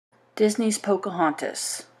Disney's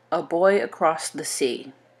Pocahontas, A Boy Across the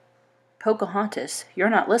Sea. Pocahontas, you're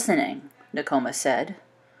not listening, Nakoma said.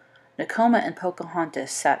 Nakoma and Pocahontas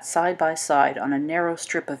sat side by side on a narrow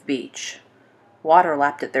strip of beach. Water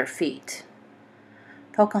lapped at their feet.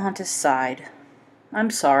 Pocahontas sighed. I'm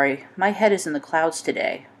sorry, my head is in the clouds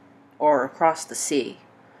today, or across the sea.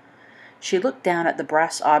 She looked down at the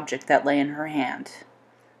brass object that lay in her hand.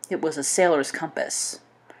 It was a sailor's compass.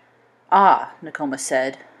 Ah, Nakoma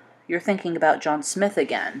said, you're thinking about John Smith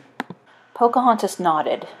again. Pocahontas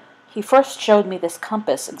nodded. He first showed me this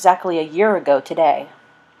compass exactly a year ago today.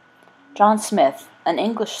 John Smith, an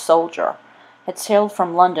English soldier, had sailed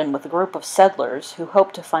from London with a group of settlers who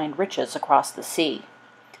hoped to find riches across the sea.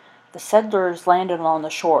 The settlers landed along the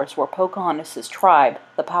shores where Pocahontas's tribe,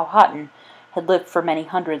 the Powhatan, had lived for many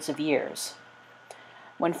hundreds of years.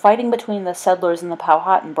 When fighting between the settlers and the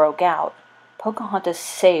Powhatan broke out, Pocahontas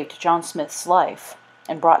saved John Smith's life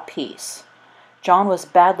and brought peace. John was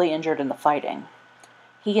badly injured in the fighting.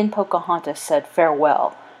 He and Pocahontas said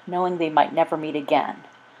farewell, knowing they might never meet again,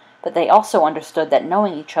 but they also understood that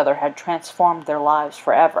knowing each other had transformed their lives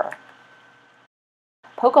forever.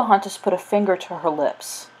 Pocahontas put a finger to her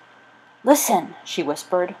lips. Listen, she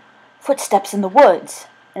whispered. Footsteps in the woods,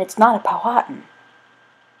 and it's not a Powhatan.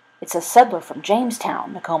 It's a settler from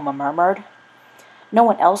Jamestown, Nakoma murmured. No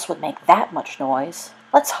one else would make that much noise.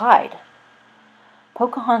 Let's hide.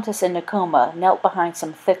 Pocahontas and Nakoma knelt behind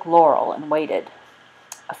some thick laurel and waited.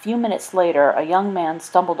 A few minutes later, a young man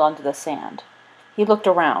stumbled onto the sand. He looked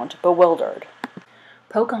around, bewildered.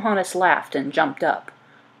 Pocahontas laughed and jumped up.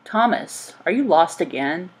 Thomas, are you lost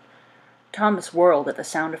again? Thomas whirled at the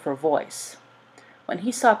sound of her voice. When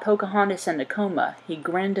he saw Pocahontas and Nakoma, he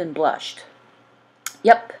grinned and blushed.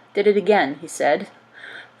 Yep, did it again, he said.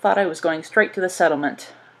 Thought I was going straight to the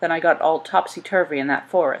settlement. Then I got all topsy-turvy in that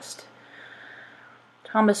forest.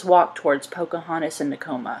 Thomas walked towards Pocahontas and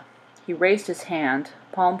Nakoma. He raised his hand,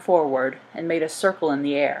 palm forward, and made a circle in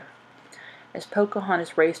the air. As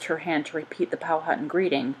Pocahontas raised her hand to repeat the Powhatan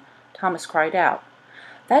greeting, Thomas cried out,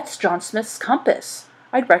 That's John Smith's compass!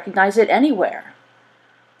 I'd recognize it anywhere!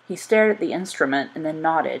 He stared at the instrument and then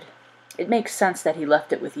nodded. It makes sense that he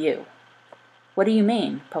left it with you. What do you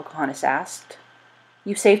mean? Pocahontas asked.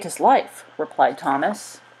 You saved his life, replied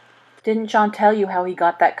Thomas. Didn't John tell you how he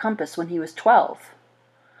got that compass when he was 12?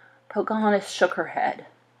 Pocahontas shook her head.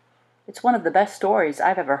 It's one of the best stories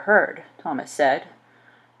I've ever heard, Thomas said.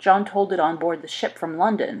 John told it on board the ship from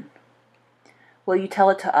London. Will you tell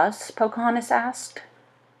it to us? Pocahontas asked.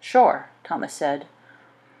 Sure, Thomas said.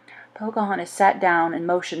 Pocahontas sat down and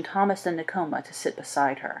motioned Thomas and Nakoma to sit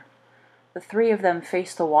beside her. The three of them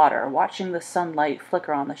faced the water, watching the sunlight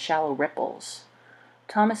flicker on the shallow ripples.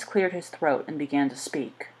 Thomas cleared his throat and began to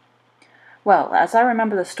speak. Well, as I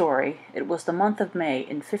remember the story, it was the month of May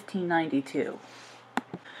in 1592.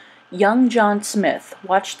 Young John Smith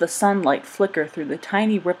watched the sunlight flicker through the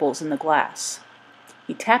tiny ripples in the glass.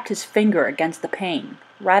 He tapped his finger against the pane.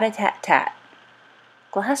 Rat-a-tat-tat.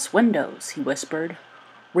 Glass windows, he whispered.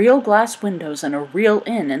 Real glass windows in a real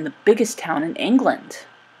inn in the biggest town in England.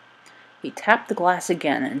 He tapped the glass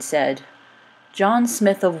again and said, John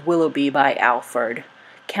Smith of Willoughby by Alford,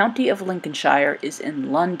 County of Lincolnshire, is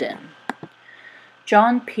in London.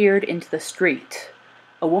 John peered into the street.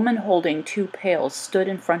 A woman holding 2 pails stood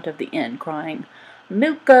in front of the inn, crying,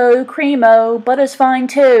 Milko, creamo, butter's fine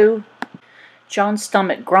too. John's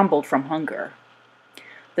stomach grumbled from hunger.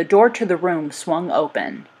 The door to the room swung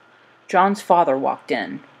open. John's father walked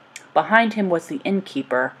in. Behind him was the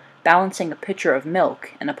innkeeper, balancing a pitcher of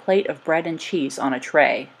milk and a plate of bread and cheese on a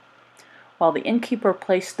tray. While the innkeeper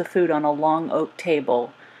placed the food on a long oak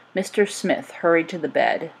table, Mr. Smith hurried to the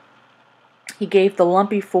bed. He gave the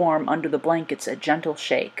lumpy form under the blankets a gentle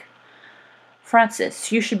shake.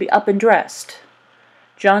 Francis, you should be up and dressed.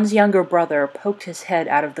 John's younger brother poked his head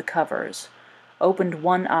out of the covers, opened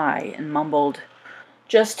one eye, and mumbled,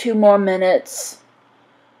 Just 2 more minutes.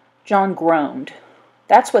 John groaned.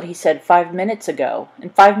 That's what he said 5 minutes ago,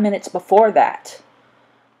 and 5 minutes before that.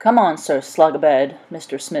 Come on, Sir Slugabed,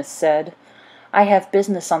 Mr. Smith said. I have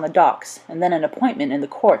business on the docks, and then an appointment in the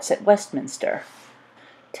courts at Westminster.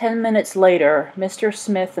 10 minutes later, Mr.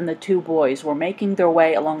 Smith and the 2 boys were making their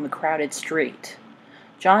way along the crowded street.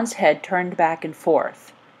 John's head turned back and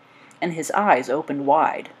forth, and his eyes opened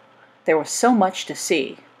wide. There was so much to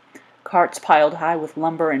see. Carts piled high with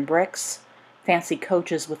lumber and bricks, fancy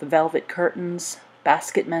coaches with velvet curtains,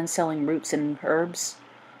 basket men selling roots and herbs,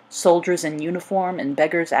 soldiers in uniform and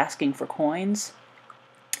beggars asking for coins.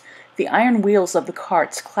 The iron wheels of the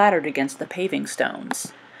carts clattered against the paving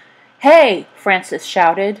stones. Hey, Francis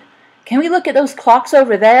shouted. Can we look at those clocks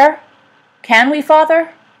over there? Can we,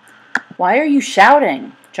 Father? "Why are you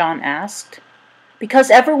shouting?" John asked.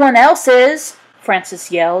 "Because everyone else is,"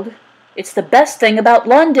 Francis yelled. "It's the best thing about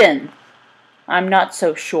London." "I'm not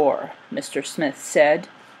so sure," Mr. Smith said.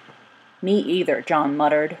 "Me either," John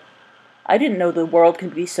muttered. "I didn't know the world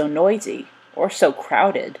could be so noisy, or so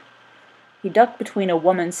crowded." He ducked between a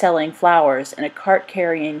woman selling flowers and a cart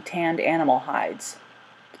carrying tanned animal hides.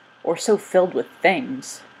 Or so filled with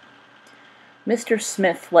things. Mr.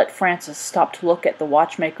 Smith let Francis stop to look at the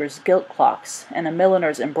watchmaker's gilt clocks and the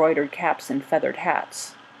milliner's embroidered caps and feathered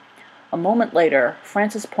hats. A moment later,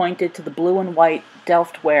 Francis pointed to the blue and white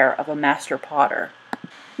Delft ware of a master potter.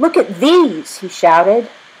 "Look at these!" he shouted.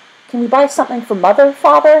 "Can we buy something for Mother,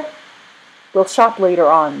 Father?" "We'll shop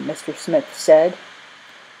later on," Mr. Smith said.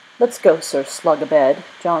 "Let's go, Sir Slug-a-bed,"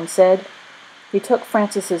 John said. He took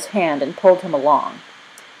Francis's hand and pulled him along.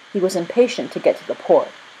 He was impatient to get to the port.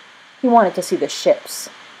 He wanted to see the ships,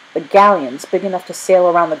 the galleons big enough to sail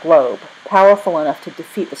around the globe, powerful enough to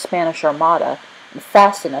defeat the Spanish Armada, and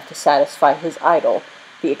fast enough to satisfy his idol,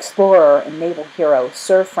 the explorer and naval hero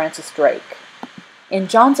Sir Francis Drake. In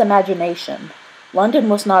John's imagination, London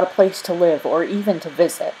was not a place to live or even to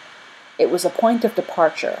visit. It was a point of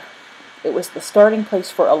departure. It was the starting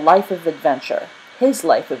place for a life of adventure, his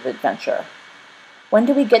life of adventure. "When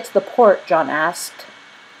do we get to the port?" John asked.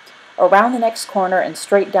 "Around the next corner and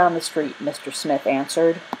straight down the street," Mr. Smith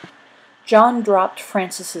answered. John dropped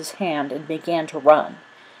Francis's hand and began to run.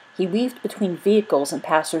 He weaved between vehicles and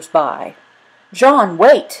passers-by. "John,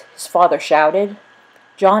 wait!" his father shouted.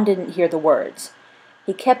 John didn't hear the words.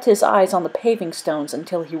 He kept his eyes on the paving stones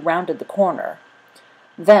until he rounded the corner.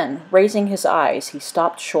 Then, raising his eyes, he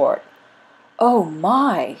stopped short. "Oh,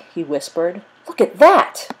 my!" he whispered. "Look at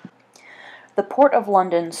that!" The port of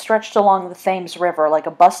London stretched along the Thames River like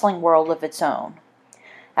a bustling world of its own.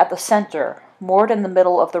 At the center, moored in the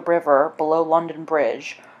middle of the river below London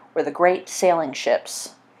Bridge, were the great sailing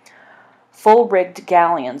ships, full-rigged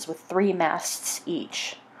galleons with 3 masts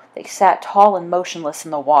each. They sat tall and motionless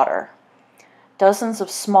in the water. Dozens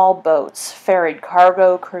of small boats ferried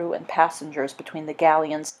cargo, crew, and passengers between the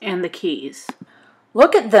galleons and the quays.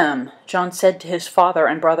 "Look at them," John said to his father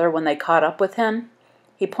and brother when they caught up with him.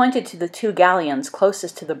 He pointed to the 2 galleons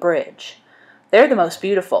closest to the bridge. "They're the most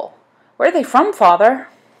beautiful. Where are they from, Father?"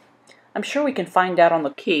 "I'm sure we can find out on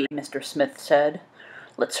the quay," Mr. Smith said.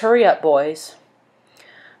 "Let's hurry up, boys."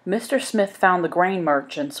 Mr. Smith found the grain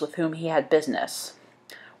merchants with whom he had business.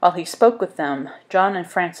 While he spoke with them, John and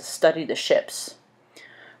Francis studied the ships.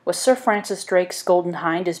 "Was Sir Francis Drake's Golden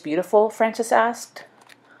Hind as beautiful?" Francis asked.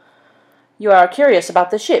 "You are curious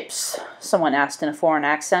about the ships?" someone asked in a foreign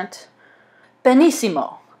accent.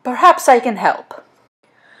 "Benissimo. Perhaps I can help."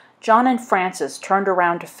 John and Francis turned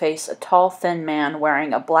around to face a tall, thin man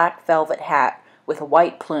wearing a black velvet hat with a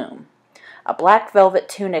white plume, a black velvet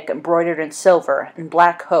tunic embroidered in silver, and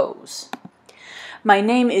black hose. "My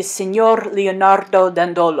name is Signor Leonardo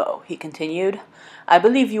Dandolo," he continued. "I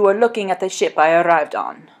believe you are looking at the ship I arrived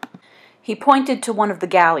on." He pointed to one of the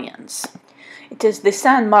galleons. "It is the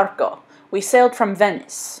San Marco. We sailed from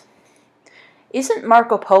Venice." "Isn't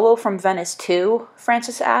Marco Polo from Venice too?"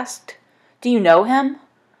 Francis asked. "Do you know him?"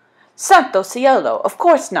 "Santo cielo, of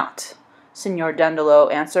course not," Signor Dandolo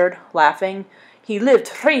answered, laughing. "He lived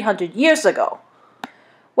 300 years ago."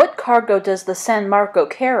 "What cargo does the San Marco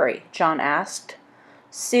carry?" John asked.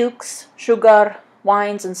 "Silks, sugar,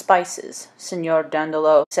 wines, and spices," Signor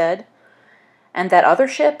Dandolo said. "And that other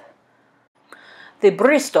ship?" "The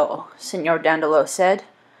Bristol," Signor Dandolo said.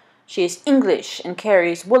 "She is English and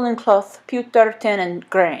carries woolen cloth, pewter, tin, and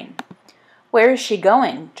grain." "Where is she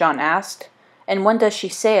going?" John asked. "And when does she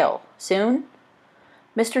sail? Soon?"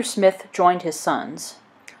 Mr. Smith joined his sons.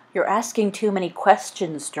 "You're asking too many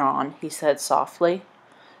questions, John," he said softly.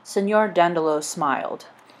 Signor Dandolo smiled.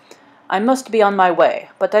 "I must be on my way,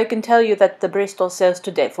 but I can tell you that the Bristol sails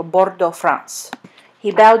today for Bordeaux, France."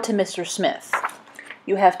 He bowed to Mr. Smith.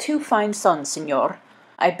 "You have 2 fine sons, Signor.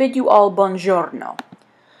 I bid you all buongiorno."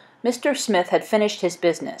 Mr. Smith had finished his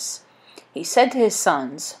business. He said to his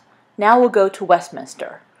sons, "Now we'll go to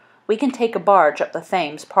Westminster. We can take a barge up the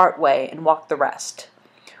Thames part way and walk the rest.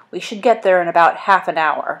 We should get there in about half an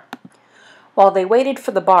hour." While they waited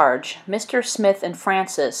for the barge, Mr. Smith and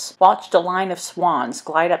Francis watched a line of swans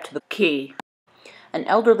glide up to the quay. An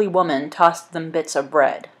elderly woman tossed them bits of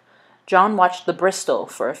bread. John watched the Bristol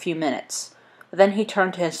for a few minutes. Then he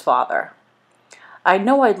turned to his father. "I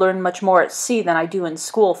know I'd learn much more at sea than I do in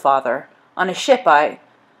school, Father. On a ship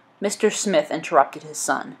Mr. Smith interrupted his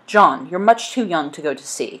son. "John, you're much too young to go to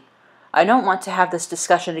sea. I don't want to have this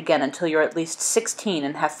discussion again until you're at least 16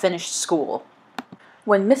 and have finished school."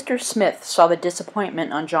 When Mr. Smith saw the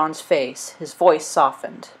disappointment on John's face, his voice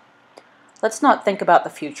softened. Let's not think about the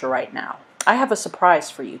future right now. I have a surprise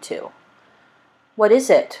for you two." "What is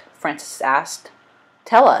it?" Francis asked.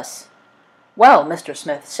 "Tell us." "Well," Mr.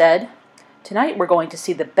 Smith said, "tonight we're going to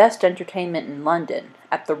see the best entertainment in London,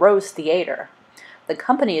 at the Rose Theatre. The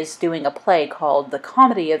company is doing a play called The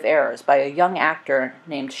Comedy of Errors by a young actor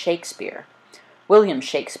named Shakespeare. William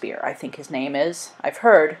Shakespeare, I think his name is. I've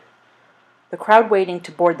heard." The crowd waiting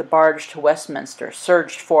to board the barge to Westminster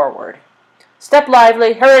surged forward. "Step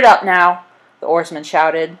lively! Hurry it up now!" the oarsman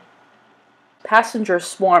shouted. Passengers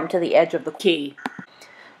swarmed to the edge of the quay.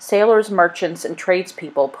 Sailors, merchants, and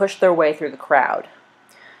tradespeople pushed their way through the crowd.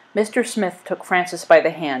 Mr. Smith took Francis by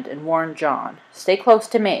the hand and warned John, "Stay close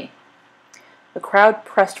to me." The crowd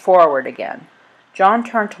pressed forward again. John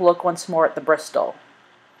turned to look once more at the Bristol.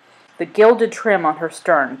 The gilded trim on her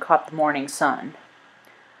stern caught the morning sun.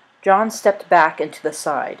 John stepped back into the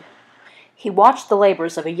side. He watched the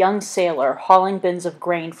labors of a young sailor hauling bins of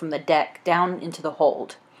grain from the deck down into the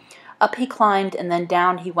hold. Up he climbed, and then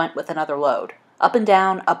down he went with another load. Up and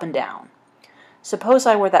down, up and down. Suppose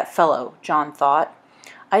I were that fellow, John thought.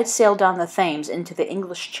 I'd sail down the Thames into the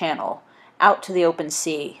English Channel, out to the open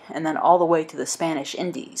sea, and then all the way to the Spanish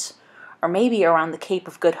Indies. Or maybe around the Cape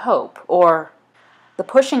of Good Hope, or... The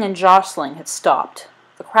pushing and jostling had stopped.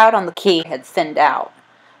 The crowd on the quay had thinned out.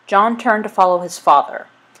 John turned to follow his father.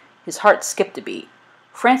 His heart skipped a beat.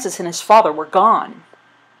 Francis and his father were gone.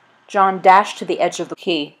 John dashed to the edge of the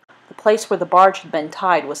quay. The place where the barge had been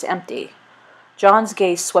tied was empty. John's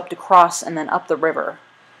gaze swept across and then up the river.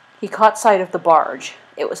 He caught sight of the barge.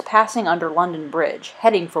 It was passing under London Bridge,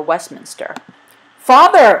 heading for Westminster.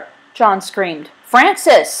 "Father!" John screamed.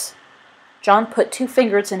 "Francis!" John put 2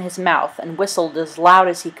 fingers in his mouth and whistled as loud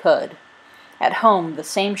as he could. At home, the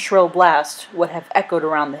same shrill blast would have echoed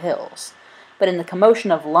around the hills, but in the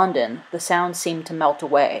commotion of London, the sound seemed to melt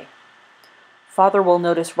away. "Father will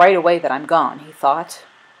notice right away that I'm gone," he thought.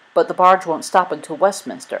 "But the barge won't stop until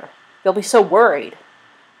Westminster. They'll be so worried.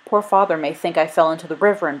 Poor father may think I fell into the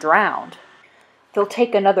river and drowned. They'll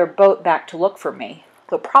take another boat back to look for me.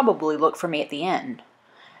 They'll probably look for me at the inn."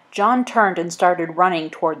 John turned and started running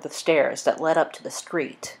toward the stairs that led up to the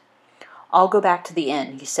street. "I'll go back to the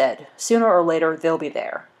inn," he said. "Sooner or later they'll be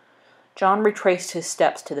there." John retraced his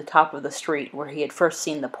steps to the top of the street where he had first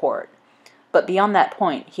seen the port. But beyond that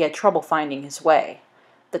point he had trouble finding his way.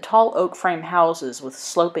 The tall oak-frame houses with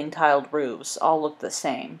sloping tiled roofs all looked the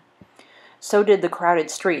same. So did the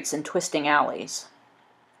crowded streets and twisting alleys.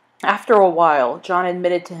 After a while, John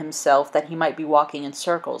admitted to himself that he might be walking in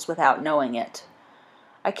circles without knowing it.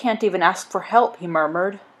 "I can't even ask for help," he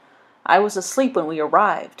murmured. "I was asleep when we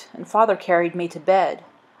arrived, and father carried me to bed.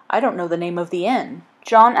 I don't know the name of the inn."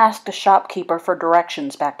 John asked the shopkeeper for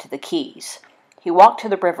directions back to the quays. He walked to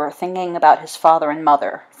the river thinking about his father and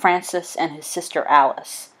mother, Francis and his sister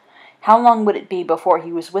Alice. How long would it be before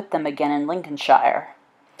he was with them again in Lincolnshire?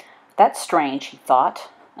 "That's strange," he thought.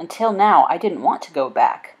 "Until now I didn't want to go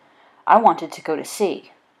back. I wanted to go to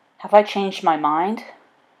sea. Have I changed my mind?"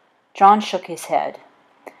 John shook his head.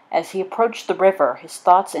 As he approached the river, his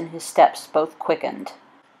thoughts and his steps both quickened.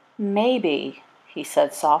 "Maybe," he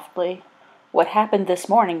said softly, "what happened this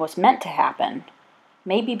morning was meant to happen.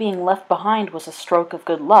 Maybe being left behind was a stroke of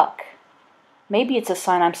good luck. Maybe it's a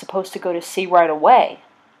sign I'm supposed to go to sea right away.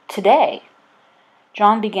 Today."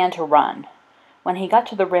 John began to run. When he got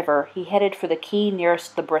to the river, he headed for the quay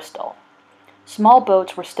nearest the Bristol. Small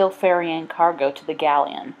boats were still ferrying cargo to the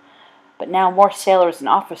galleon, but now more sailors and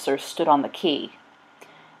officers stood on the quay.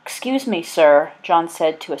 "Excuse me, sir," John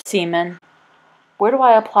said to a seaman. "Where do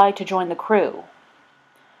I apply to join the crew?"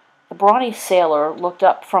 The brawny sailor looked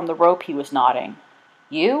up from the rope he was knotting.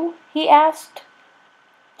 "You?" he asked.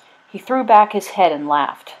 He threw back his head and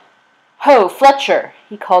laughed. "Ho, Fletcher!"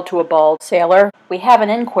 he called to a bald sailor. "We have an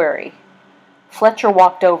inquiry." Fletcher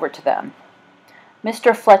walked over to them.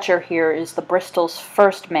 "Mr. Fletcher here is the Bristol's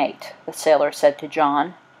first mate," the sailor said to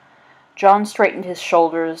John. John straightened his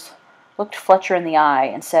shoulders, looked Fletcher in the eye,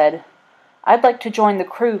 and said, "I'd like to join the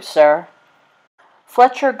crew, sir."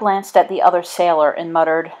 Fletcher glanced at the other sailor and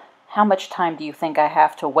muttered, "How much time do you think I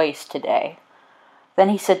have to waste today?" Then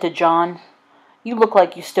he said to John, "You look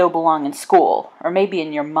like you still belong in school, or maybe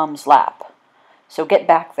in your mum's lap. So get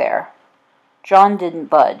back there." John didn't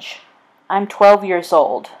budge. "I'm 12 years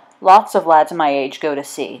old. Lots of lads my age go to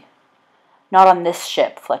sea." "Not on this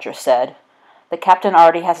ship," Fletcher said. "The captain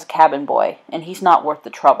already has a cabin boy, and he's not worth the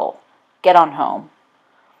trouble. Get on home."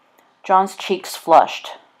 John's cheeks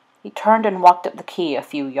flushed. He turned and walked up the quay a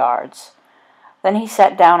few yards. Then he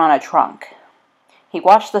sat down on a trunk. He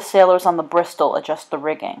watched the sailors on the Bristol adjust the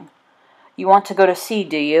rigging. "You want to go to sea,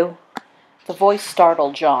 do you?" The voice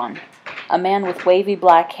startled John. A man with wavy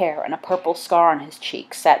black hair and a purple scar on his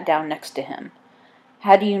cheek sat down next to him.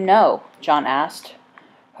 "How do you know?" John asked.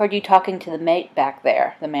 "Heard you talking to the mate back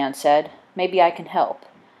there," the man said. "Maybe I can help.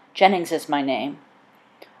 Jennings is my name."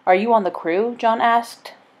 "Are you on the crew?" John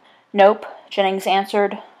asked. "Nope," Jennings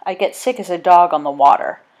answered. "I get sick as a dog on the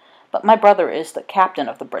water. But my brother is the captain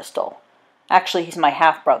of the Bristol. Actually, he's my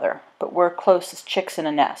half-brother, but we're close as chicks in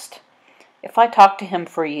a nest. If I talk to him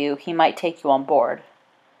for you, he might take you on board."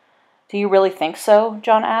 "Do you really think so?"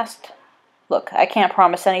 John asked. "Look, I can't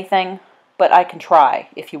promise anything, but I can try,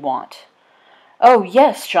 if you want." "Oh,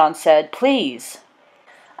 yes," John said, "please."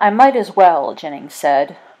 "I might as well," Jennings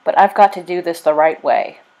said, "but I've got to do this the right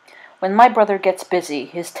way. When my brother gets busy,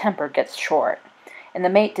 his temper gets short, and the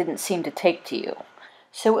mate didn't seem to take to you.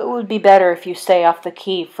 So it would be better if you stay off the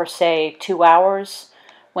quay for, say, 2 hours.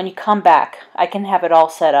 When you come back, I can have it all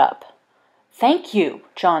set up." "Thank you,"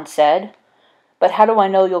 John said. "But how do I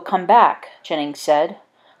know you'll come back?" Jennings said.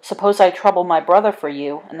 "Suppose I trouble my brother for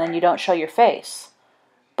you, and then you don't show your face."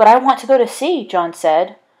 "But I want to go to sea," John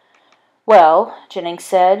said. "Well," Jennings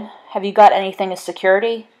said, "have you got anything as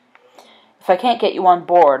security? If I can't get you on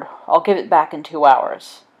board, I'll give it back in 2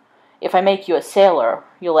 hours. If I make you a sailor,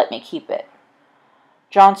 you'll let me keep it."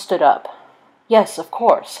 John stood up. "Yes, of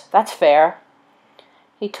course. That's fair."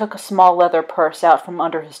 He took a small leather purse out from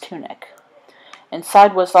under his tunic.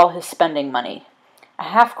 Inside was all his spending money, a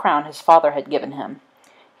half-crown his father had given him.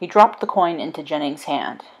 He dropped the coin into Jennings'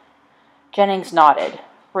 hand. Jennings nodded.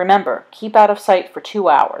 "Remember, keep out of sight for 2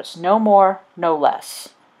 hours. No more, no less."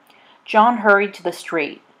 John hurried to the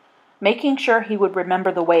street. Making sure he would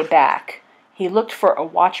remember the way back, he looked for a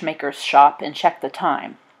watchmaker's shop and checked the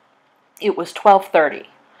time. It was 12:30.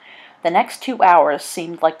 The next 2 hours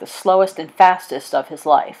seemed like the slowest and fastest of his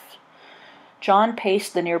life. John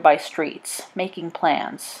paced the nearby streets, making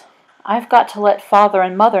plans. "I've got to let Father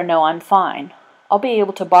and Mother know I'm fine. I'll be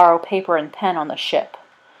able to borrow paper and pen on the ship.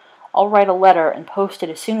 I'll write a letter and post it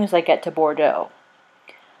as soon as I get to Bordeaux."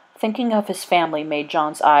 Thinking of his family made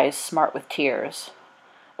John's eyes smart with tears.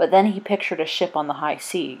 But then he pictured a ship on the high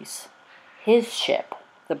seas. His ship,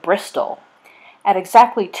 the Bristol. At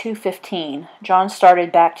exactly 2:15, John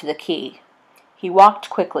started back to the quay. He walked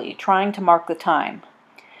quickly, trying to mark the time.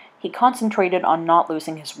 He concentrated on not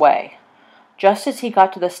losing his way. Just as he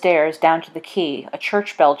got to the stairs down to the quay, a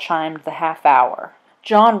church bell chimed the half-hour.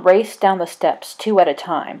 John raced down the steps 2 at a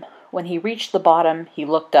time. When he reached the bottom, he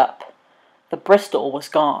looked up. The Bristol was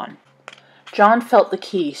gone. John felt the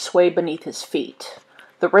quay sway beneath his feet.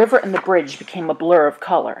 The river and the bridge became a blur of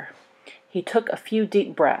color. He took a few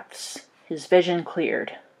deep breaths. His vision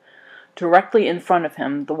cleared. Directly in front of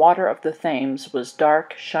him, the water of the Thames was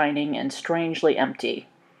dark, shining, and strangely empty.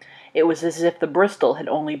 It was as if the Bristol had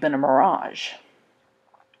only been a mirage.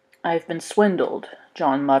 "I've been swindled,"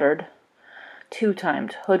 John muttered.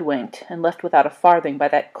 "Two-timed, hoodwinked, and left without a farthing by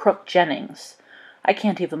that crook Jennings. I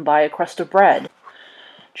can't even buy a crust of bread."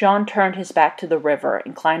 John turned his back to the river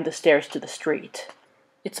and climbed the stairs to the street.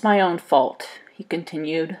 "It's my own fault," he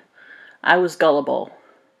continued. "I was gullible.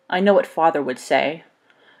 I know what Father would say.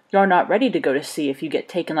 You're not ready to go to sea if you get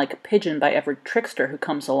taken like a pigeon by every trickster who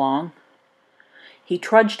comes along." He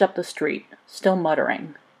trudged up the street, still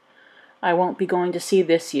muttering. "I won't be going to sea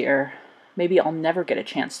this year. Maybe I'll never get a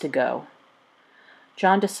chance to go."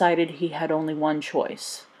 John decided he had only one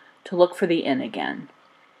choice, to look for the inn again.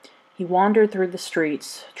 He wandered through the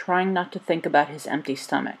streets, trying not to think about his empty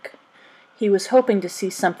stomach. He was hoping to see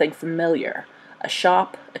something familiar, a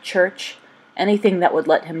shop, a church, anything that would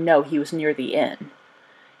let him know he was near the inn.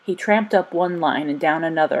 He tramped up one line and down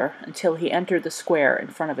another until he entered the square in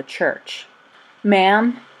front of a church.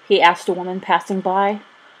 "Ma'am," he asked a woman passing by,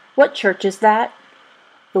 "what church is that?"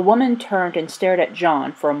 The woman turned and stared at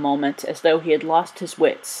John for a moment as though he had lost his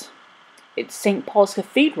wits. "It's St. Paul's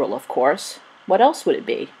Cathedral, of course. What else would it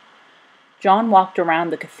be?" John walked around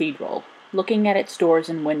the cathedral, looking at its doors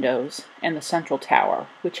and windows, and the central tower,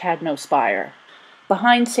 which had no spire.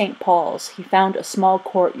 Behind St. Paul's, he found a small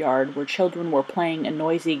courtyard where children were playing a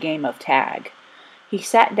noisy game of tag. He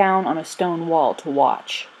sat down on a stone wall to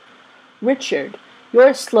watch. "Richard, you're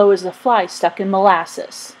as slow as a fly stuck in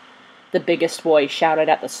molasses," the biggest boy shouted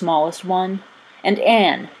at the smallest one. "And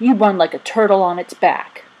Anne, you run like a turtle on its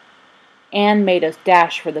back." Anne made a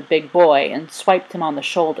dash for the big boy and swiped him on the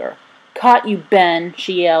shoulder. "Caught you, Ben,"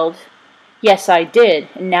 she yelled. "Yes, I did,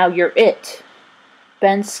 and now you're it."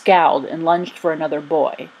 Ben scowled and lunged for another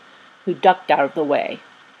boy, who ducked out of the way.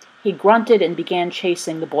 He grunted and began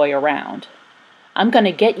chasing the boy around. "I'm going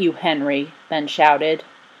to get you, Henry," Ben shouted.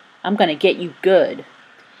 "I'm going to get you good."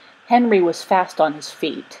 Henry was fast on his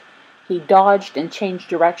feet. He dodged and changed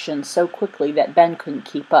directions so quickly that Ben couldn't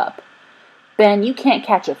keep up. Ben, you can't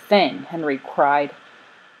catch a thing, Henry cried.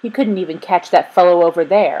 He couldn't even catch that fellow over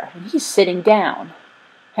there, and he's sitting down.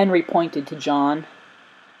 Henry pointed to John.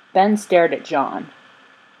 Ben stared at John.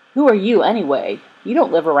 Who are you, anyway? You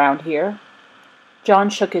don't live around here. John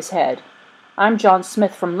shook his head. I'm John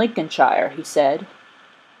Smith from Lincolnshire, he said.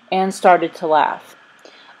 Anne started to laugh.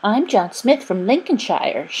 I'm John Smith from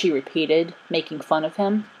Lincolnshire, she repeated, making fun of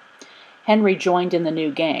him. Henry joined in the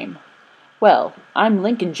new game. Well, I'm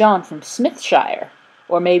Lincoln John from Smithshire.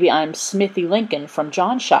 Or maybe I'm Smithy Lincoln from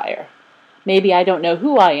Johnshire. Maybe I don't know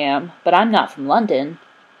who I am, but I'm not from London.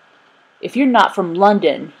 If you're not from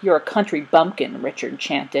London, you're a country bumpkin, Richard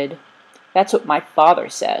chanted. That's what my father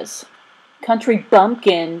says. Country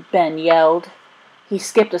bumpkin, Ben yelled. He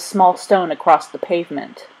skipped a small stone across the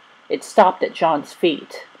pavement. It stopped at John's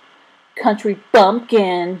feet. Country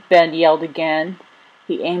bumpkin, Ben yelled again.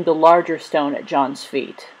 He aimed a larger stone at John's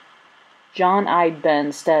feet. John eyed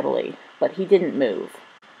Ben steadily, but he didn't move.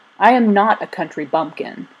 I am not a country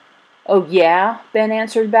bumpkin. Oh, yeah? Ben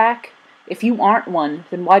answered back. If you aren't one,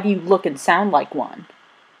 then why do you look and sound like one?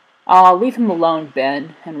 Aw, leave him alone,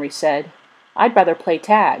 Ben, Henry said. I'd rather play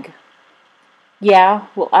tag. Yeah,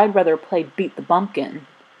 well, I'd rather play beat the bumpkin.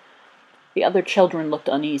 The other children looked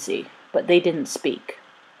uneasy, but they didn't speak.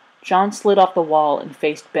 John slid off the wall and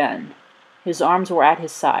faced Ben. His arms were at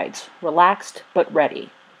his sides, relaxed but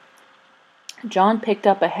ready. John picked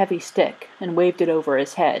up a heavy stick and waved it over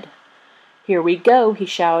his head. Here we go, he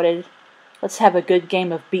shouted. Let's have a good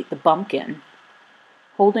game of beat the bumpkin.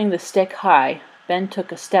 Holding the stick high, Ben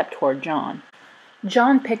took a step toward John.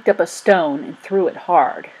 John picked up a stone and threw it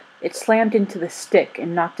hard. It slammed into the stick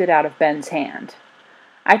and knocked it out of Ben's hand.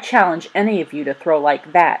 I challenge any of you to throw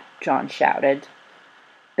like that, John shouted.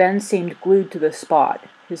 Ben seemed glued to the spot,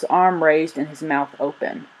 his arm raised and his mouth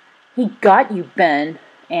open. He got you, Ben,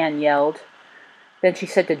 Anne yelled. Then she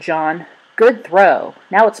said to John, Good throw.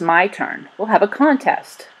 Now it's my turn. We'll have a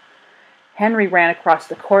contest. Henry ran across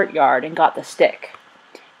the courtyard and got the stick.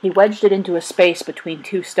 He wedged it into a space between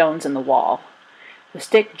two stones in the wall. The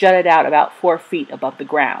stick jutted out about 4 feet above the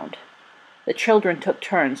ground. The children took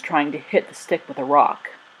turns trying to hit the stick with a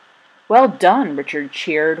rock. Well done, Richard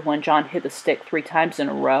cheered when John hit the stick 3 times in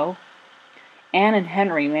a row. Anne and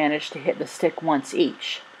Henry managed to hit the stick once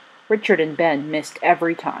each. Richard and Ben missed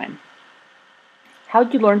every time.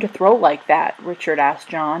 How'd you learn to throw like that? Richard asked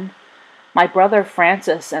John. My brother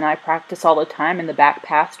Francis and I practice all the time in the back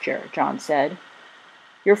pasture, John said.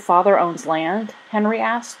 Your father owns land? Henry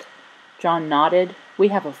asked. John nodded. We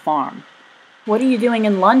have a farm. What are you doing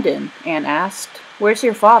in London? Anne asked. Where's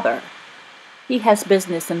your father? He has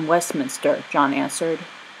business in Westminster, John answered.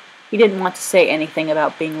 He didn't want to say anything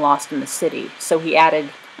about being lost in the city, so he added,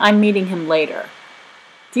 I'm meeting him later.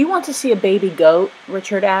 Do you want to see a baby goat?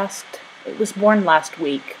 Richard asked. It was born last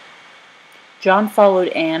week. John followed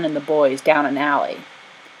Anne and the boys down an alley.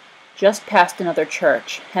 Just past another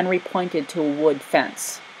church, Henry pointed to a wood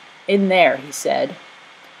fence. In there, he said.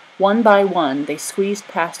 One by one, they squeezed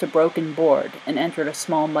past a broken board and entered a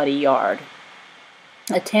small muddy yard.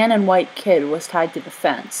 A tan and white kid was tied to the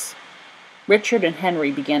fence. Richard and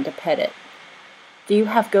Henry began to pet it. Do you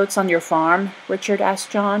have goats on your farm? Richard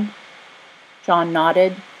asked John. John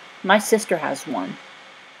nodded. My sister has one.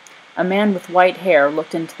 A man with white hair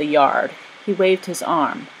looked into the yard. He waved his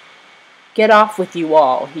arm. Get off with you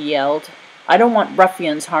all, he yelled. I don't want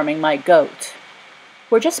ruffians harming my goat.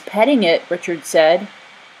 We're just petting it, Richard said.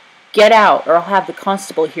 Get out, or I'll have the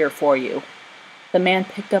constable here for you. The man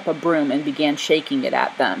picked up a broom and began shaking it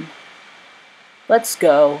at them. Let's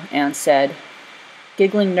go, Anne said.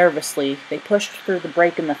 Giggling nervously, they pushed through the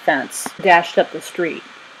break in the fence, dashed up the street.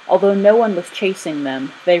 Although no one was chasing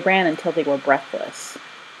them, they ran until they were breathless.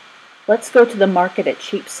 Let's go to the market at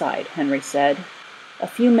Cheapside, Henry said. A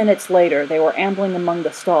few minutes later, they were ambling among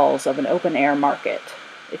the stalls of an open-air market.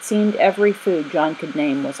 It seemed every food John could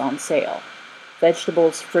name was on sale.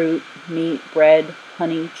 Vegetables, fruit, meat, bread,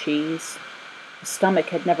 honey, cheese. His stomach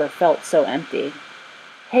had never felt so empty.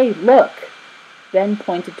 Hey, look! Ben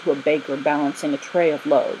pointed to a baker balancing a tray of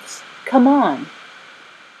loaves. Come on!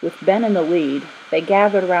 With Ben in the lead, they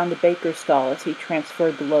gathered around the baker's stall as he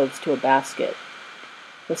transferred the loaves to a basket.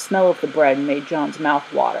 The smell of the bread made John's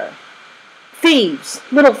mouth water. Thieves!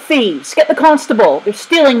 Little thieves! Get the constable! They're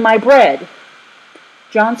stealing my bread!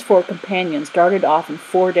 John's 4 companions darted off in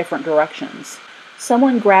 4 different directions.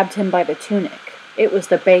 Someone grabbed him by the tunic. It was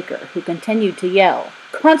the baker, who continued to yell,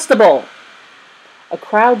 Constable! A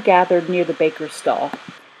crowd gathered near the baker's stall.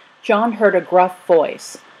 John heard a gruff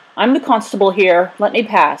voice. I'm the constable here. Let me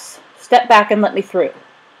pass. Step back and let me through.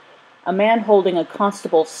 A man holding a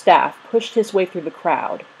constable's staff pushed his way through the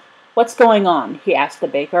crowd. What's going on? He asked the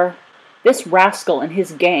baker. "This rascal and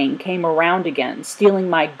his gang came around again, stealing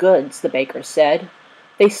my goods," the baker said.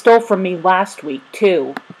 "They stole from me last week,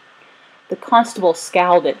 too." The constable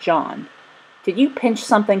scowled at John. "Did you pinch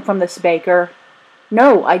something from this baker?"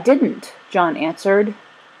 "No, I didn't," John answered.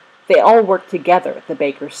 "They all work together," the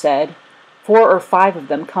baker said. "4 or 5 of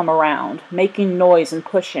them come around, making noise and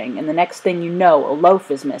pushing, and the next thing you know, a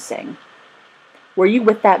loaf is missing." "Were you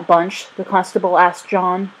with that bunch?" the constable asked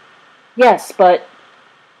John. "Yes, but—"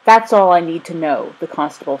 "That's all I need to know," the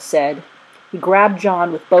constable said. He grabbed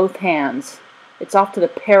John with both hands. "It's off to the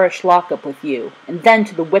parish lockup with you, and then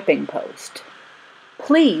to the whipping post."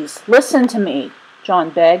 "Please, listen to me," John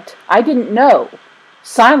begged. "I didn't know."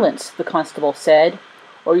 "Silence," the constable said,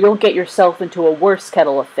 "or you'll get yourself into a worse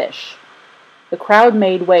kettle of fish." The crowd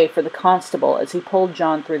made way for the constable as he pulled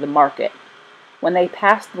John through the market. When they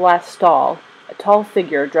passed the last stall, a tall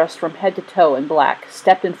figure dressed from head to toe in black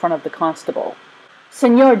stepped in front of the constable.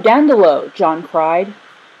 "Signor Dandolo!" John cried.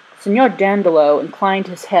 Signor Dandolo inclined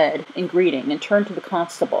his head in greeting and turned to the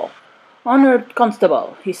constable. "Honored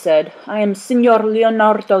constable," he said, "I am Signor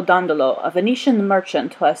Leonardo Dandolo, a Venetian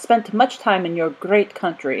merchant who has spent much time in your great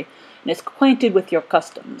country and is acquainted with your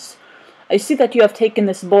customs. I see that you have taken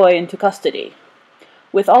this boy into custody.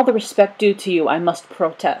 With all the respect due to you, I must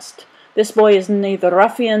protest. This boy is neither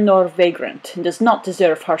ruffian nor vagrant, and does not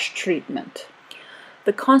deserve harsh treatment."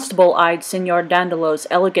 The constable eyed Signor Dandolo's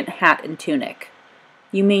elegant hat and tunic.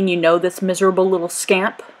 "You mean you know this miserable little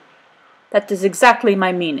scamp?" "That is exactly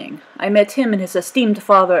my meaning. I met him and his esteemed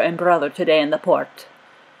father and brother today in the port."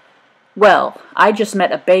 "Well, I just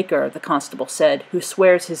met a baker," the constable said, "who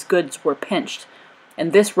swears his goods were pinched,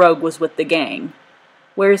 and this rogue was with the gang.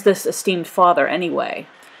 Where's this esteemed father, anyway?"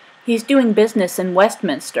 "He's doing business in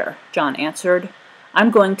Westminster," John answered.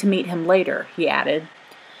 "I'm going to meet him later," he added.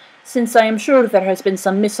 "Since I am sure there has been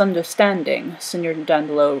some misunderstanding," Signor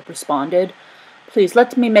Dandolo responded, "please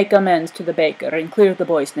let me make amends to the baker and clear the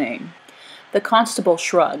boy's name." The constable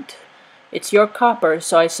shrugged. "It's your copper,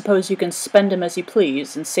 so I suppose you can spend 'em as you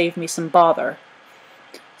please and save me some bother."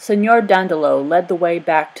 Signor Dandolo led the way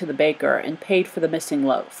back to the baker and paid for the missing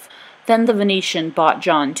loaf. Then the Venetian bought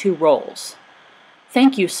John 2 rolls.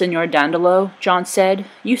 "Thank you, Signor Dandolo," John said.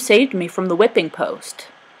 "You saved me from the whipping post."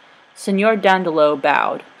 Signor Dandolo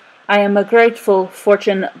bowed. "I am grateful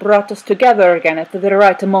fortune brought us together again at the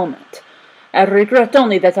right moment. I regret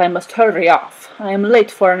only that I must hurry off. I am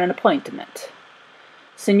late for an appointment."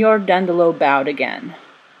 Signor Dandolo bowed again.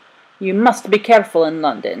 "You must be careful in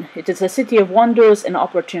London. It is a city of wonders and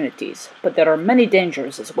opportunities, but there are many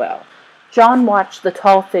dangers as well." John watched the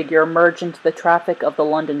tall figure merge into the traffic of the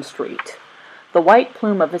London street. The white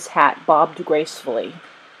plume of his hat bobbed gracefully.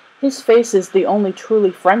 "His face is the only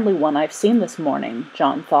truly friendly one I've seen this morning,"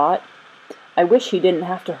 John thought. "I wish he didn't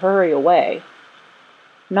have to hurry away."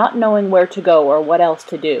 Not knowing where to go or what else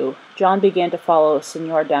to do, John began to follow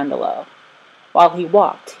Signor Dandolo. While he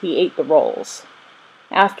walked, he ate the rolls.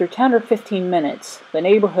 After 10 or 15 minutes, the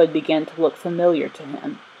neighborhood began to look familiar to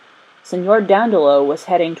him. Signor Dandolo was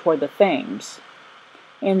heading toward the Thames.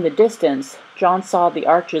 In the distance, John saw the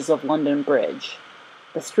arches of London Bridge.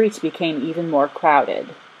 The streets became even more crowded.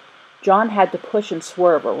 John had to push and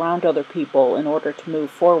swerve around other people in order to move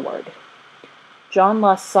forward. John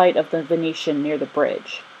lost sight of the Venetian near the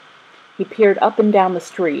bridge. He peered up and down the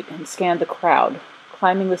street and scanned the crowd,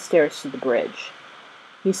 climbing the stairs to the bridge.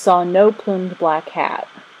 He saw no plumed black hat,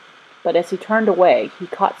 but as he turned away, he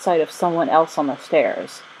caught sight of someone else on the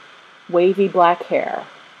stairs. Wavy black hair,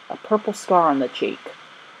 a purple scar on the cheek.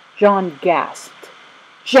 John gasped.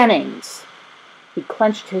 "Jennings!" He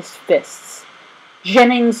clenched his fists.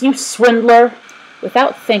 "Jennings, you swindler!"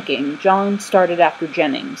 Without thinking, John started after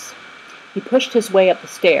Jennings. He pushed his way up the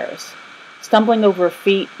stairs. Stumbling over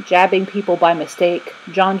feet, jabbing people by mistake,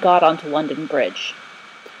 John got onto London Bridge.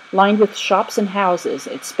 Lined with shops and houses,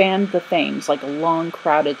 it spanned the Thames like a long,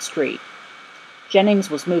 crowded street. Jennings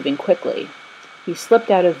was moving quickly. He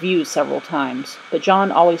slipped out of view several times, but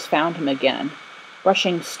John always found him again,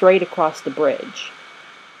 rushing straight across the bridge.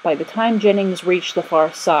 By the time Jennings reached the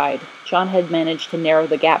far side, John had managed to narrow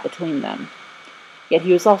the gap between them. Yet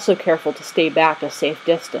he was also careful to stay back a safe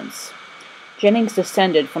distance. Jennings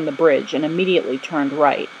descended from the bridge and immediately turned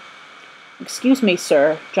right. "Excuse me,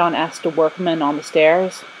 sir," John asked a workman on the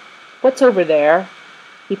stairs. "What's over there?"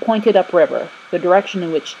 He pointed upriver, the direction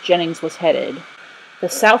in which Jennings was headed. "The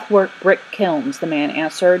Southwark brick kilns," the man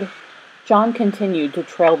answered. John continued to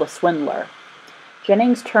trail the swindler.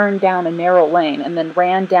 Jennings turned down a narrow lane and then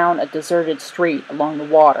ran down a deserted street along the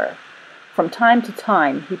water. From time to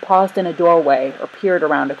time, he paused in a doorway or peered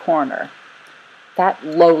around a corner. "That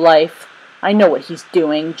lowlife! I know what he's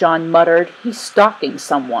doing," John muttered. "He's stalking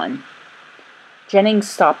someone." Jennings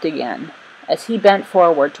stopped again. As he bent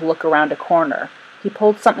forward to look around a corner, he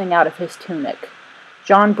pulled something out of his tunic.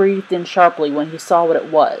 John breathed in sharply when he saw what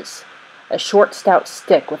it was. A short, stout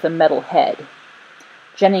stick with a metal head.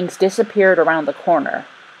 Jennings disappeared around the corner.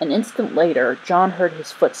 An instant later, John heard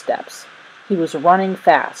his footsteps. He was running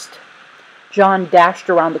fast. John dashed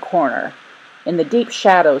around the corner. In the deep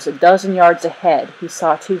shadows a dozen yards ahead, he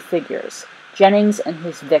saw two figures, Jennings and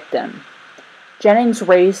his victim. Jennings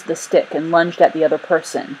raised the stick and lunged at the other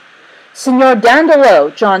person. "Signor Dandolo!"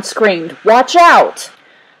 John screamed. "Watch out!"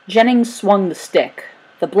 Jennings swung the stick.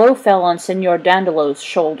 The blow fell on Signor Dandolo's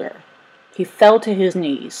shoulder. He fell to his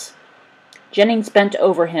knees. Jennings bent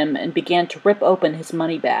over him and began to rip open his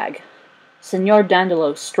money bag. Signor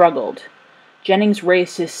Dandolo struggled. Jennings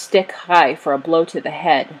raised his stick high for a blow to the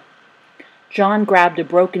head. John grabbed a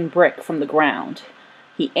broken brick from the ground.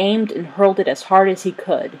 He aimed and hurled it as hard as he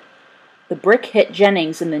could. The brick hit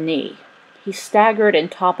Jennings in the knee. He staggered and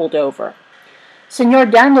toppled over. "Signor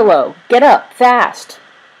Dandolo, get up, fast!"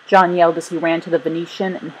 John yelled as he ran to the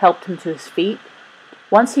Venetian and helped him to his feet.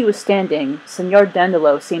 Once he was standing, Signor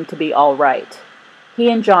Dandolo seemed to be all right. He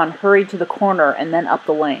and John hurried to the corner and then up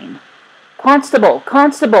the lane. "Constable!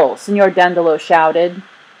 Constable!" Signor Dandolo shouted.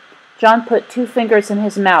 John put 2 fingers in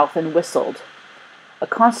his mouth and whistled. A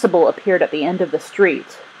constable appeared at the end of the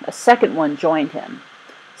street. A second one joined him.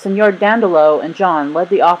 Signor Dandolo and John led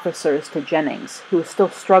the officers to Jennings, who was still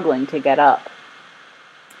struggling to get up.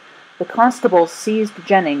 The constables seized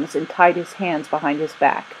Jennings and tied his hands behind his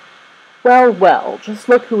back. "Well, well, just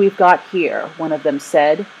look who we've got here," one of them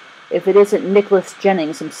said. "If it isn't Nicholas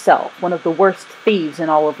Jennings himself, one of the worst thieves in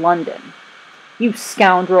all of London." "You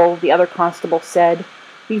scoundrel," the other constable said.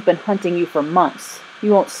 "We've been hunting you for months.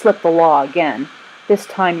 You won't slip the law again. This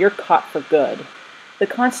time you're caught for good." The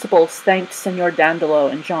constables thanked Signor Dandolo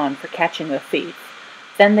and John for catching the thief.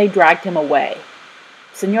 Then they dragged him away.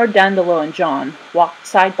 Signor Dandolo and John walked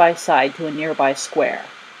side by side to a nearby square.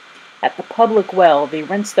 At the public well they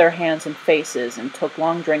rinsed their hands and faces and took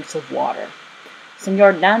long drinks of water.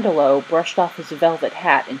 Signor Dandolo brushed off his velvet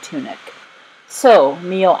hat and tunic. "So,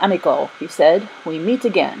 mio amico," he said, "we meet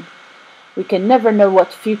again. We can never know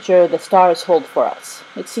what future the stars hold for us.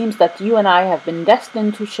 It seems that you and I have been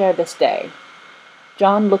destined to share this day."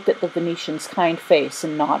 John looked at the Venetian's kind face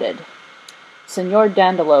and nodded. Signor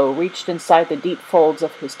Dandolo reached inside the deep folds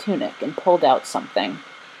of his tunic and pulled out something.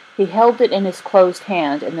 He held it in his closed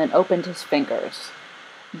hand and then opened his fingers.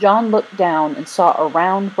 John looked down and saw a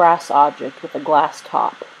round brass object with a glass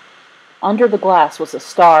top. Under the glass was a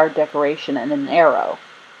star decoration and an arrow.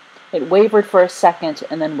 It wavered for a second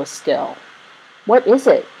and then was still. "What is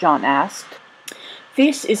it?" John asked.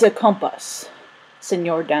 "This is a compass,"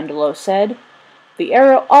 Signor Dandolo said. "The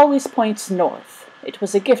arrow always points north. It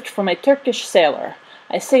was a gift from a Turkish sailor.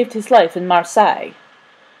 I saved his life in Marseille."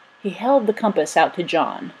 He held the compass out to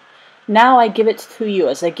John. "Now I give it to you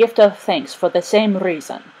as a gift of thanks for the same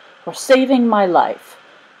reason, for saving my life.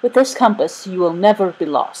 With this compass you will never be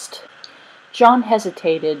lost." John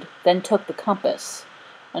hesitated, then took the compass.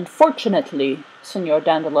 "Unfortunately," Signor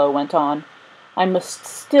Dandolo went on, "I must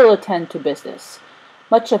still attend to business.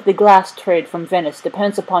 Much of the glass trade from Venice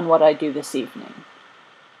depends upon what I do this evening."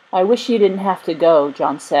 "I wish you didn't have to go,"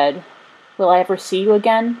 John said. "Will I ever see you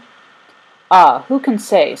again?" "Ah, who can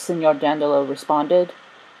say?" Signor Dandolo responded.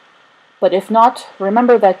 "But if not,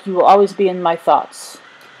 remember that you will always be in my thoughts."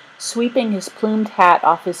 Sweeping his plumed hat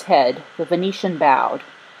off his head, the Venetian bowed.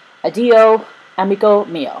 "Addio, amico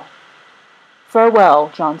mio."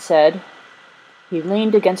 "Farewell," John said. He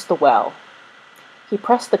leaned against the well. He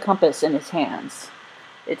pressed the compass in his hands.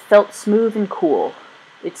 It felt smooth and cool.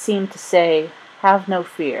 It seemed to say, "Have no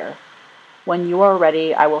fear. When you are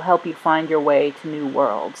ready, I will help you find your way to new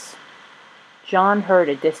worlds." John heard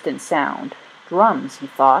a distant sound. Drums, he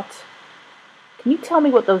thought. "Can you tell me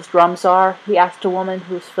what those drums are?" he asked a woman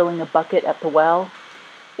who was filling a bucket at the well.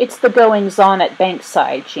 "It's the goings-on at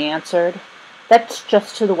Bankside," she answered. "That's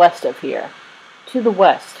just to the west of here." "To the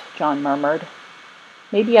west," John murmured.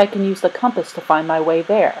 "Maybe I can use the compass to find my way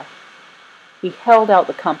there." He held out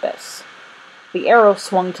the compass. The arrow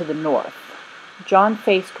swung to the north. John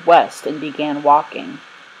faced west and began walking.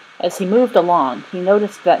 As he moved along, he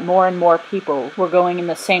noticed that more and more people were going in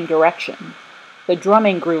the same direction. The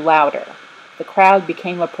drumming grew louder. The crowd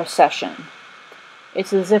became a procession.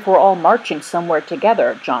 "It's as if we're all marching somewhere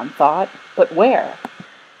together," John thought. But where?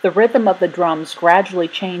 The rhythm of the drums gradually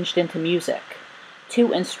changed into music.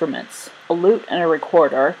 2 instruments, a lute and a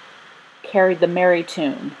recorder, carried the merry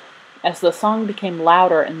tune. As the song became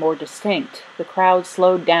louder and more distinct, the crowd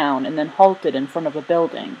slowed down and then halted in front of a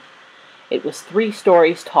building. It was 3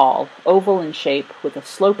 stories tall, oval in shape, with a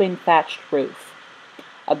sloping thatched roof.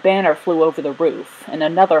 A banner flew over the roof, and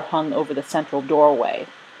another hung over the central doorway.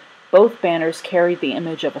 Both banners carried the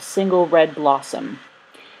image of a single red blossom.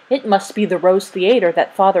 "It must be the Rose Theater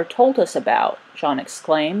that Father told us about," John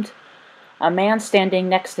exclaimed. A man standing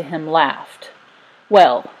next to him laughed.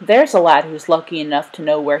 "Well, there's a lad who's lucky enough to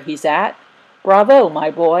know where he's at. Bravo, my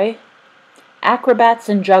boy." Acrobats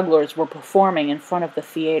and jugglers were performing in front of the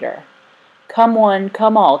theater. "Come one,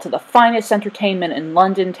 come all, to the finest entertainment in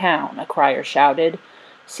London town," a crier shouted.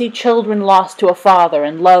 "See children lost to a father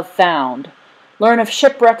and love found. Learn of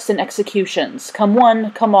shipwrecks and executions. Come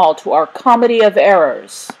one, come all, to our Comedy of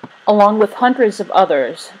Errors." Along with hundreds of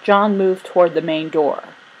others, John moved toward the main door.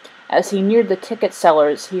 As he neared the ticket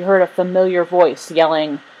sellers, he heard a familiar voice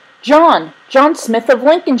yelling, "John! John Smith of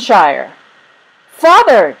Lincolnshire!"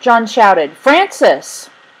 "Father!" John shouted. "Francis!"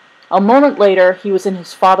 A moment later, he was in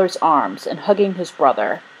his father's arms and hugging his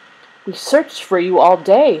brother. "We searched for you all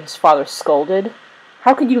day," his father scolded.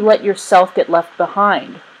 "How could you let yourself get left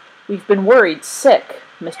behind? We've been worried sick,"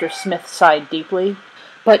 Mr. Smith sighed deeply.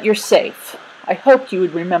 "But you're safe. I hoped you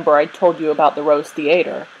would remember I told you about the Rose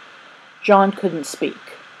Theater." John couldn't speak.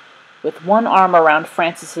 With one arm around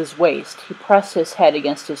Francis's waist, he pressed his head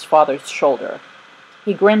against his father's shoulder.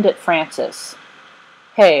 He grinned at Francis.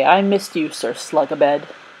 "Hey, I missed you, Sir Slug-a-bed."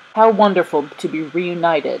 "How wonderful to be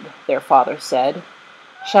reunited," their father said.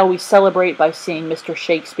 "Shall we celebrate by seeing Mr.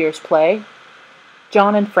 Shakespeare's play?"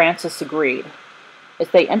 John and Francis agreed. As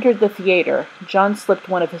they entered the theater, John slipped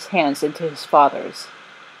one of his hands into his father's.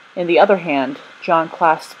 In the other hand, John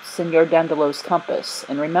clasped Signor Dandelo's compass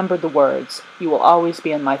and remembered the words, "You will always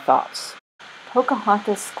be in my thoughts."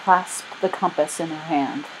 Pocahontas clasped the compass in her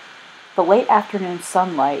hand. The late afternoon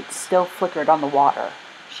sunlight still flickered on the water.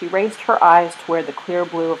 She raised her eyes to where the clear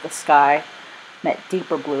blue of the sky met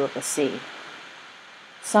deeper blue of the sea.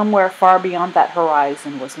 Somewhere far beyond that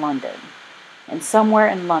horizon was London, and somewhere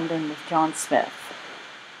in London was John Smith.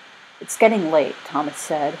 "It's getting late," Thomas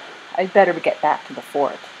said. "I'd better get back to the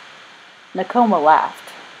fort." Nakoma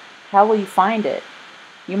laughed. "How will you find it?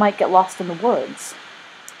 You might get lost in the woods."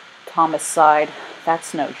 Thomas sighed.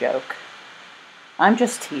 "That's no joke." "I'm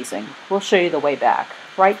just teasing. We'll show you the way back.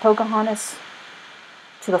 Right, Pocahontas?"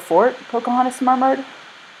 "To the fort?" Pocahontas murmured.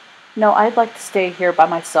 "No, I'd like to stay here by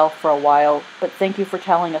myself for a while, but thank you for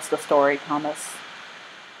telling us the story, Thomas."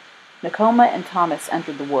 Nakoma and Thomas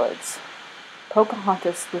entered the woods.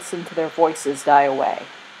 Pocahontas listened to their voices die away.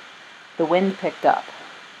 The wind picked up.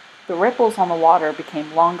 The ripples on the water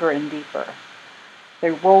became longer and deeper.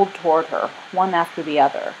 They rolled toward her, one after the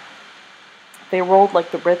other. They rolled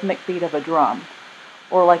like the rhythmic beat of a drum,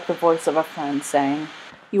 or like the voice of a friend saying,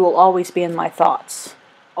 "You will always be in my thoughts.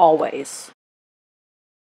 Always."